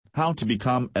How to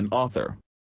become an author.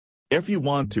 If you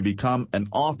want to become an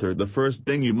author, the first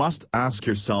thing you must ask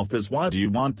yourself is, why do you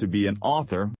want to be an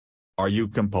author? Are you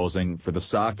composing for the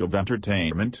sake of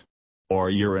entertainment? Or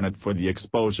you're in it for the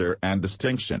exposure and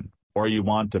distinction? Or you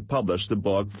want to publish the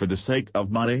book for the sake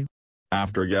of money?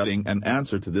 After getting an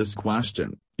answer to this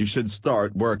question, you should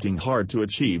start working hard to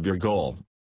achieve your goal.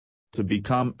 To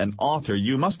become an author,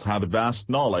 you must have a vast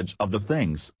knowledge of the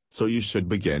things, so you should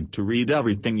begin to read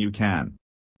everything you can.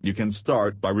 You can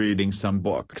start by reading some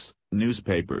books,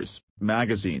 newspapers,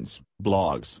 magazines,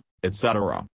 blogs,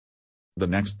 etc. The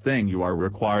next thing you are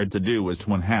required to do is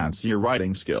to enhance your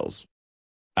writing skills.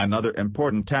 Another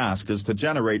important task is to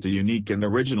generate a unique and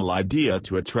original idea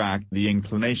to attract the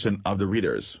inclination of the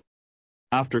readers.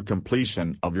 After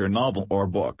completion of your novel or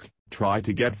book, try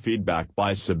to get feedback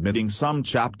by submitting some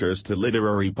chapters to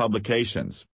literary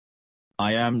publications.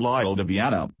 I am Lyle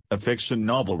DeViana, a fiction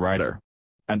novel writer.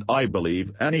 And I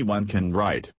believe anyone can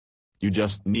write. You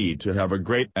just need to have a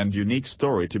great and unique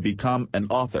story to become an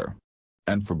author.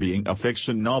 And for being a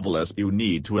fiction novelist, you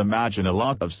need to imagine a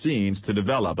lot of scenes to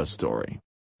develop a story.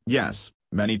 Yes,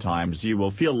 many times you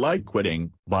will feel like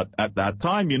quitting, but at that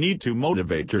time you need to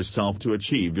motivate yourself to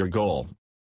achieve your goal.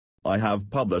 I have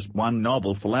published one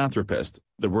novel, Philanthropist,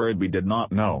 The Word We Did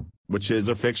Not Know, which is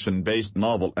a fiction-based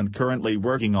novel, and currently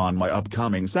working on my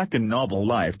upcoming second novel,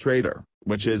 Life Trader,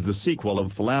 which is the sequel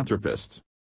of Philanthropist.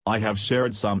 I have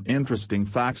shared some interesting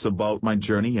facts about my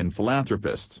journey in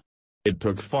Philanthropist. It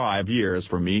took 5 years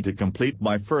for me to complete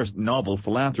my first novel,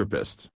 Philanthropist.